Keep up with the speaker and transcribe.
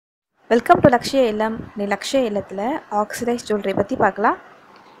Welcome to Lakshya இல்லம். லக்ஷ்யா இல்லத்தில் oxidise jewellery பற்றி பார்க்கலாம்.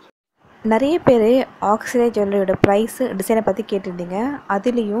 நிறைய பேர் ஆக்சிடைஸ் ஜுவல்லரியோட ப்ரைஸு டிசைனை பற்றி கேட்டிருந்தீங்க.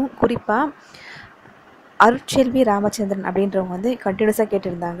 அதுலேயும் குறிப்பாக அருட்செல்வி ராமச்சந்திரன் அப்படின்றவங்க கண்டினியூஸாக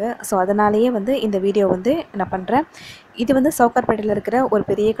கேட்டிருந்தாங்க. ஸோ அதனாலேயே இந்த வீடியோ நான் பண்ணுறேன். இது சவுக்கார்பேட்டையில் இருக்கிற ஒரு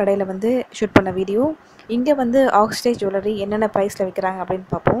பெரிய கடையில் ஷூட் பண்ண வீடியோ. இங்கே ஆக்சிடைஸ் ஜுவல்லரி என்னென்ன ப்ரைஸில் விற்கிறாங்க அப்படின்னு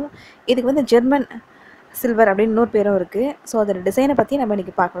பார்ப்போம். இதுக்கு ஜெர்மன் சில்வர் அப்படின்னு இன்னொரு பேரும் இருக்குது. ஸோ அதோட டிசைனை பற்றி நம்ம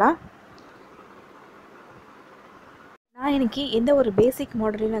இன்றைக்கி பார்க்கலாம். நான் இன்றைக்கி எந்த ஒரு பேசிக்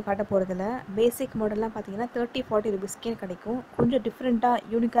மாடலையும் நான் காட்ட போகிறதில்ல. பேசிக் மாடல்லாம் பார்த்தீங்கன்னா 30-40 ருபீஸ்க்கே கிடைக்கும். கொஞ்சம் டிஃப்ரெண்ட்டாக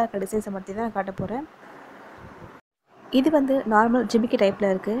யூனிக்காக இருக்க டிசைன்ஸை பற்றி தான் நான் காட்ட போகிறேன். இது நார்மல் ஜிமிக்கி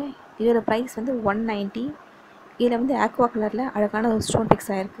டைப்பில் இருக்குது. இதோட ப்ரைஸ் 190. இதில் ஆக்வா கலரில் அழகான ஒரு ஸ்டோன்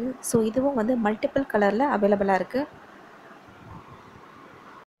ஃபிக்ஸ் ஆகிருக்கு. ஸோ இதுவும் மல்டிபிள் கலரில் அவைலபிளாக இருக்குது.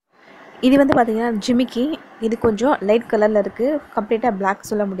 இது பார்த்திங்கன்னா ஜிமிக்கி. இது கொஞ்சம் லைட் கலரில் இருக்குது. கம்ப்ளீட்டாக பிளாக்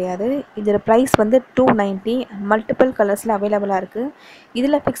சொல்ல முடியாது. இதோட ப்ரைஸ் 290. மல்டிபிள் கலர்ஸில் அவைலபிளாக இருக்குது.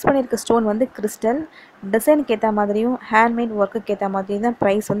 இதில் ஃபிக்ஸ் பண்ணியிருக்க ஸ்டோன் கிறிஸ்டல். டிசைனுக்கு ஏற்ற மாதிரியும் ஹேண்ட்மேட் ஒர்க்குக்கு ஏற்ற மாதிரியும் தான்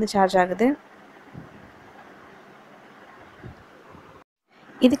ப்ரைஸ் சார்ஜ் ஆகுது.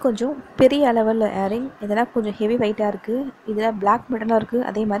 இது கொஞ்சம் பெரிய அளவில் ஏரிங். இதெல்லாம் கொஞ்சம் ஹெவி வெயிட்டாக இருக்குது. இதில் பிளாக் மெட்டலும் இருக்குது,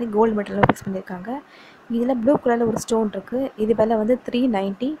 அதே மாதிரி கோல்டு மெட்டலும் ஃபிக்ஸ் பண்ணியிருக்காங்க. இதில் ப்ளூ கலரில் ஒரு ஸ்டோன் இருக்குது. இது விலை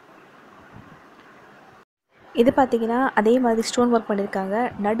 390. இது பார்த்திங்கன்னா அதே மாதிரி ஸ்டோன் ஒர்க் பண்ணியிருக்காங்க.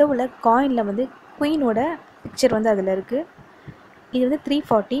 நடுவில் காயினில் குயினோட பிக்சர் அதில் இருக்குது. இது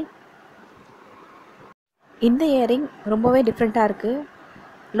 340. இந்த இயரிங் ரொம்பவே டிஃப்ரெண்ட்டாக இருக்குது.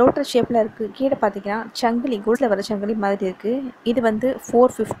 லோட்டஸ் ஷேப்பில் இருக்குது. கீழே பார்த்திங்கன்னா சங்கிலி, கோல்டில் வர சங்கிலி மாதிரி இருக்குது. இது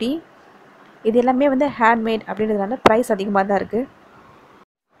 450. இது எல்லாமே ஹேண்ட்மேட் அப்படின்றதுனால ப்ரைஸ் அதிகமாக தான் இருக்குது.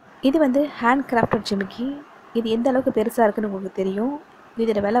 இது ஹேண்ட் கிராஃப்டட் ஜிமிக்கி. இது எந்த அளவுக்கு பெருசாக இருக்குதுன்னு உங்களுக்கு தெரியும்.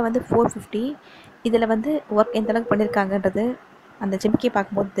 இதோட விலை 450. இதில் ஒர்க் எந்த அளவுக்கு பண்ணியிருக்காங்கன்றது அந்த ஜிமிக்கியை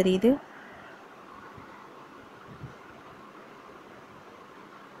பார்க்கும்போது தெரியுது.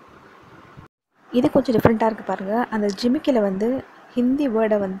 இது கொஞ்சம் டிஃப்ரெண்ட்டாக இருக்குது பாருங்கள். அந்த ஜிமிக்கியில் ஹிந்தி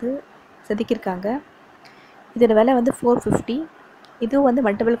வேர்டை செதுக்கியிருக்காங்க. இதோட விலை 450. இதுவும்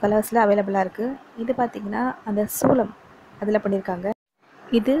மல்டிபிள் கலர்ஸில் அவைலபிளாக இருக்குது. இது பார்த்திங்கன்னா அந்த சூலம் அதில் பண்ணியிருக்காங்க.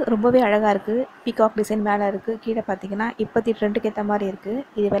 இது ரொம்பவே அழகாக இருக்குது. பீகாக் டிசைன் மேலே இருக்குது. கீழே பார்த்திங்கன்னா இப்போத்தி ட்ரெண்டுக்கு ஏற்ற மாதிரி இருக்குது.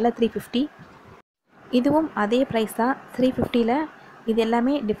 இது விலை 350. இதுவும் அதே ப்ரைஸ் தான், 350ல். இது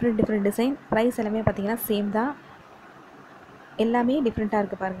எல்லாமே டிஃப்ரெண்ட் டிசைன். ப்ரைஸ் எல்லாமே பார்த்திங்கன்னா சேம் தான். எல்லாமே டிஃப்ரெண்ட்டாக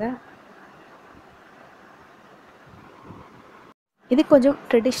இருக்குது பாருங்கள். இது கொஞ்சம்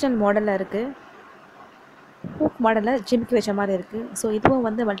ட்ரெடிஷ்னல் மாடலில் இருக்குது. ஹூக் மாடலில் ஜிமிக்கி வச்ச மாதிரி இருக்குது. ஸோ இதுவும்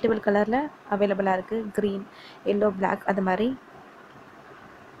மல்டிபிள் கலரில் அவைலபிளாக இருக்குது. க்ரீன், எல்லோ, பிளாக் அது மாதிரி.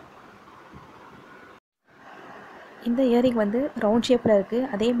 இந்த இயரிங் ரவுண்ட் ஷேப்பில் இருக்குது.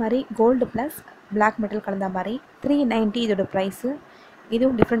 அதே மாதிரி கோல்டு ப்ளஸ் பிளாக் மெட்டல் கலந்த மாதிரி. 390 இதோட ப்ரைஸு.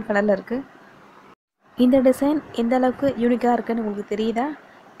 இதுவும் டிஃப்ரெண்ட் கலரில் இருக்குது. இந்த டிசைன் எந்த அளவுக்கு யூனிக்காக இருக்குதுன்னு உங்களுக்கு தெரியுதா?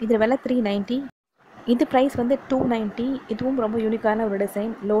 இதோட விலை 390. இது ப்ரைஸ் 290. இதுவும் ரொம்ப யூனிக்கான ஒரு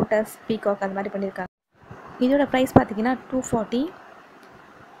டிசைன். லோட்டஸ், பீகாக் அந்த மாதிரி பண்ணியிருக்காங்க. இதோட ப்ரைஸ் பார்த்திங்கன்னா 240.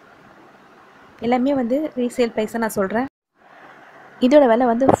 எல்லாமே ரீசேல் ப்ரைஸ் தான் நான் சொல்கிறேன். இதோட விலை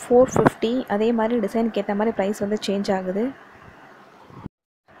 450. அதே மாதிரி டிசைனுக்கு ஏற்ற மாதிரி ப்ரைஸ் சேஞ்ச் ஆகுது.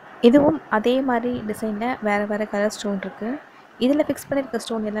 இதுவும் அதே மாதிரி டிசைனில் வேறு வேறு கலர் ஸ்டோன் இருக்குது. இதில் ஃபிக்ஸ் பண்ணியிருக்க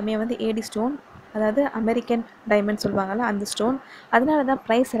ஸ்டோன் எல்லாமே ஏடி ஸ்டோன், அதாவது அமெரிக்கன் டைமண்ட் சொல்லுவாங்கள்ல அந்த ஸ்டோன். அதனால தான்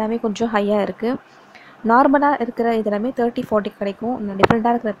ப்ரைஸ் எல்லாமே கொஞ்சம் ஹையாக இருக்குது. நார்மலாக இருக்கிற இதெல்லாமே 30-40 கிடைக்கும். நான்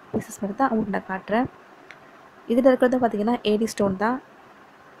டிஃப்ரெண்ட்டாக இருக்கிற பீசஸ் மட்டும் தான் உங்களுக்கு நான் காட்டுறேன். இதில் இருக்கிறது பார்த்திங்கன்னா ஏடி ஸ்டோன் தான்.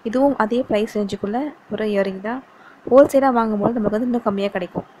 இதுவும் அதே ப்ரைஸ் ரேஞ்சுக்குள்ளே ஒரு இயரிங் தான். ஹோல்சேலாக வாங்கும்போது நமக்கு இன்னும் கம்மியாக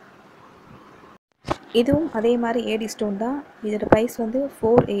கிடைக்கும். இதுவும் அதே மாதிரி ஏடி ஸ்டோன் தான். இதோட ப்ரைஸ்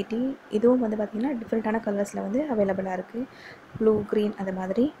 480. இதுவும் பார்த்திங்கன்னா டிஃப்ரெண்ட்டான கலர்ஸில் அவைலபிளாக இருக்குது. ப்ளூ, க்ரீன் அது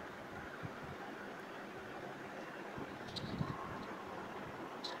மாதிரி.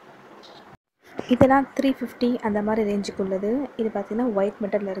 இதெல்லாம் 350 அந்த மாதிரி ரேஞ்சுக்குள்ளது. இது பார்த்திங்கன்னா ஒயிட்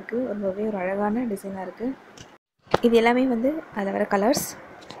மெட்டலில் இருக்குது. ரொம்பவே ஒரு அழகான டிசைனாக இருக்குது. இது எல்லாமே அதில் வர கலர்ஸ்.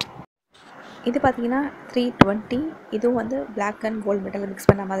 இது பார்த்திங்கன்னா 320. இதுவும் black and gold metal mix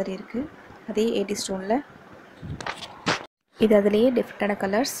பண்ண மாதிரி இருக்குது. அதே ஏடி ஸ்டோனில். இது அதிலேயே டிஃப்ரெண்ட்டான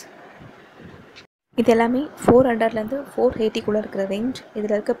கலர்ஸ். இது எல்லாமே 400லேருந்து 480 இருக்கிற ரேஞ்ச்.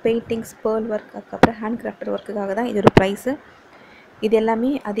 இதில் இருக்க பெயிண்டிங்ஸ், பேர்ல் ஒர்க், அதுக்கப்புறம் ஹேண்ட் கிராஃப்டட் ஒர்க்குக்காக தான் இதோட ப்ரைஸு. இது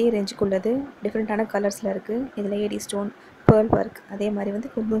எல்லாமே அதே ரேஞ்சுக்குள்ளது. டிஃப்ரெண்ட்டான கலர்ஸில் இருக்குது. இதில் ஏடி ஸ்டோன், பேர்ல் ஒர்க், அதே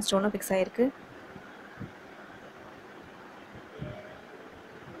மாதிரி குந்தன் ஸ்டோனும் ஃபிக்ஸ் ஆகிருக்கு.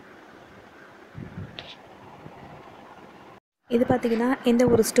 இது பார்த்திங்கன்னா எந்த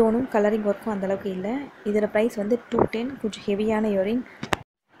ஒரு ஸ்டோனும் கலரிங் ஒர்க்கும் அந்தளவுக்கு இல்லை. இதோட ப்ரைஸ் 210. கொஞ்சம் ஹெவியான இயரிங்.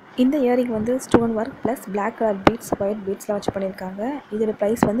 இந்த இயரிங் வந்து stone work plus black colour beads white பீட்ஸ்லாம் வச்சு பண்ணியிருக்காங்க. இதோட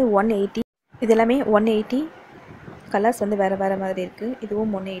ப்ரைஸ் வந்து 180. இது எல்லாமே 180. கலர்ஸ் வந்து வேறு வேறு மாதிரி இருக்குது.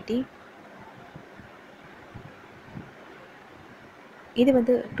 இதுவும் 180. இது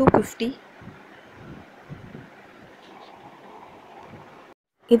வந்து 250.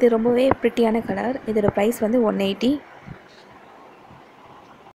 இது ரொம்பவே ப்ரிட்டியான கலர். இதோட ப்ரைஸ் வந்து 180.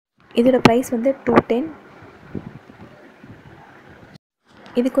 இதோட ப்ரைஸ் வந்து 210.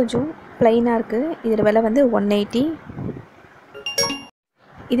 இது கொஞ்சம் ப்ளைனாக இருக்குது. இதோட விலை வந்து 180.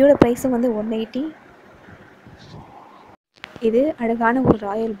 இதோட ப்ரைஸும் வந்து 180. இது அழகான ஒரு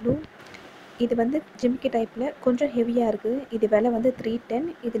ராயல் ப்ளூ. இது வந்து ஜிம்கி டைப்பில் கொஞ்சம் ஹெவியாக இருக்குது. இது விலை வந்து 310.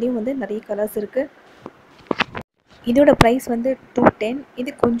 இதுலேயும் வந்து நிறைய கலர்ஸ் இருக்குது. இதோட ப்ரைஸ் வந்து 210. இது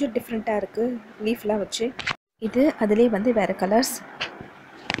கொஞ்சம் டிஃப்ரெண்ட்டாக இருக்குது லீஃப்லாம் வச்சு. இது அதிலே வந்து வேறு கலர்ஸ்.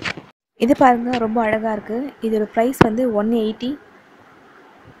 இது பாருங்கள், ரொம்ப அழகாக இருக்குது. இதோட ப்ரைஸ் வந்து 180.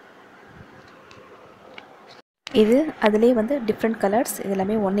 இது அதிலே வந்து டிஃப்ரெண்ட் கலர்ஸ். இது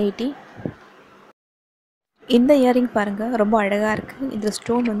எல்லாமே 180. இந்த இயரிங் பாருங்கள், ரொம்ப அழகாக இருக்குது. இந்த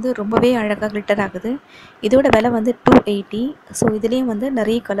ஸ்டோன் வந்து ரொம்பவே அழகாக கிளிட்டர் ஆகுது. இதோட விலை வந்து 280. ஸோ இதுலேயும் வந்து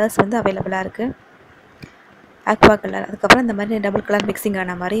நிறைய கலர்ஸ் வந்து அவைலபிளாக இருக்குது. ஆக்வா கலர், அதுக்கப்புறம் இந்த மாதிரி டபுள் கலர் மிக்சிங்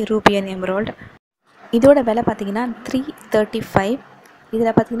ஆன மாதிரி ரூபியன் எமரால்டு. இதோட விலை பார்த்திங்கன்னா 335. இதில்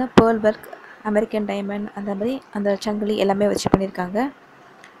பார்த்திங்கன்னா பேர்ல் ஒர்க், அமெரிக்கன் டைமண்ட், அந்த மாதிரி அந்த சங்கிலி எல்லாமே வச்சு பண்ணியிருக்காங்க.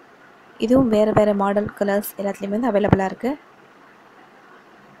 இதுவும் வேறு வேறு மாடல் கலர்ஸ் எல்லாத்துலேயுமே வந்து அவைலபிளாக இருக்குது.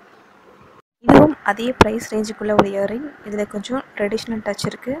 இதுவும் அதே ப்ரைஸ் ரேஞ்சுக்குள்ளே ஒரு இயரிங். இதில் கொஞ்சம் ட்ரெடிஷ்னல் டச்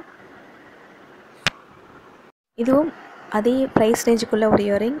இருக்குது. இதுவும் அதே ப்ரைஸ் ரேஞ்சுக்குள்ளே ஒரு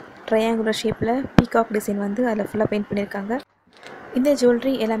இயரிங். ட்ரையாங்குலர் ஷேப்பில் பீகாக் டிசைன் வந்து அதில் ஃபுல்லாக பெயிண்ட் பண்ணியிருக்காங்க. இந்த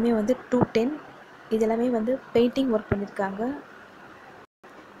ஜுவல்லரி எல்லாமே வந்து 210. இது எல்லாமே வந்து பெயிண்டிங் ஒர்க் பண்ணியிருக்காங்க.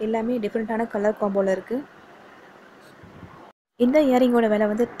 எல்லாமே டிஃப்ரெண்ட்டான கலர் காம்போவில் இருக்குது. இந்த இயரிங்கோட விலை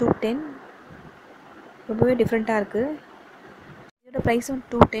வந்து 210. ரொம்பவே டிஃப்ரெண்ட்டாக இருக்குது. இதோட ப்ரைஸும்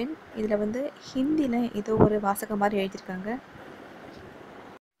 210. இதில் வந்து ஹிந்தியில் ஏதோ ஒரு வாசகம் மாதிரி எழுதியிருக்காங்க.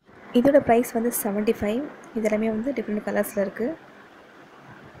 இதோட ப்ரைஸ் வந்து 75. இது எல்லாமே வந்து டிஃப்ரெண்ட் கலர்ஸில் இருக்குது.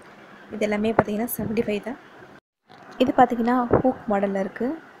 இது எல்லாமே பார்த்திங்கன்னா 75 தான். இது பார்த்திங்கன்னா ஹூக் மாடலில்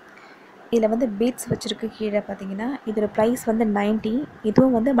இருக்குது. இதில் வந்து பீட்ஸ் வச்சுருக்கு கீழே பார்த்திங்கன்னா. இதோட ப்ரைஸ் வந்து 90.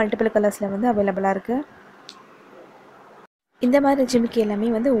 இதுவும் வந்து மல்டிபிள் கலர்ஸில் வந்து அவைலபிளாக இருக்குது. இந்த மாதிரி ஜிமிக்கி எல்லாமே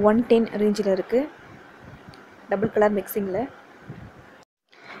வந்து 110 ரேஞ்சில் இருக்குது, டபுள் கலர் மிக்சிங்கில்.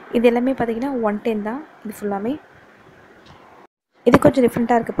 இது எல்லாமே பார்த்திங்கன்னா 110 தான். இது ஃபுல்லாமே இது கொஞ்சம்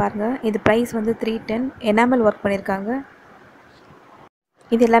டிஃப்ரெண்ட்டாக இருக்குது பாருங்கள். இது ப்ரைஸ் வந்து 310. எனாமல் ஒர்க் பண்ணியிருக்காங்க.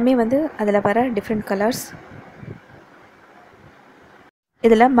 இது எல்லாமே வந்து அதில் வர டிஃப்ரெண்ட் கலர்ஸ்.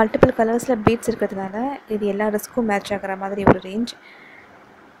 இதில் மல்டிபிள் கலர்ஸில் பீட்ஸ் இருக்கிறதுனால இது எல்லா ட்ரெஸ்க்கும் மேட்ச் ஆகிற மாதிரி ஒரு ரேஞ்ச்.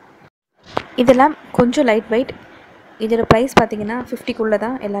 இதெல்லாம் கொஞ்சம் லைட் வெயிட். இதோட ப்ரைஸ் பார்த்திங்கன்னா 50க்குள்ளே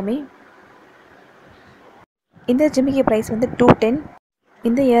தான் எல்லாமே. இந்த ஜிமிக்கி ப்ரைஸ் வந்து 210.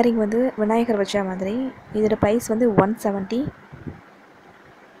 இந்த இயரிங் வந்து விநாயகர் வச்ச மாதிரி. இதோட ப்ரைஸ் வந்து 170.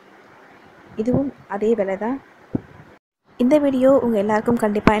 இதுவும் அதே விலை தான். இந்த வீடியோ உங்கள் எல்லாருக்கும்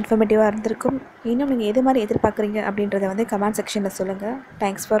கண்டிப்பாக இன்ஃபர்மேட்டிவாக இருந்திருக்கும். இன்னும் நீங்கள் எது மாதிரி எதிர்பார்க்குறீங்க அப்படின்றத வந்து கமெண்ட் செக்ஷனில் சொல்லுங்கள்.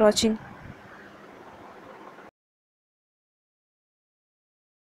 தேங்க்ஸ் ஃபார் வாட்சிங்.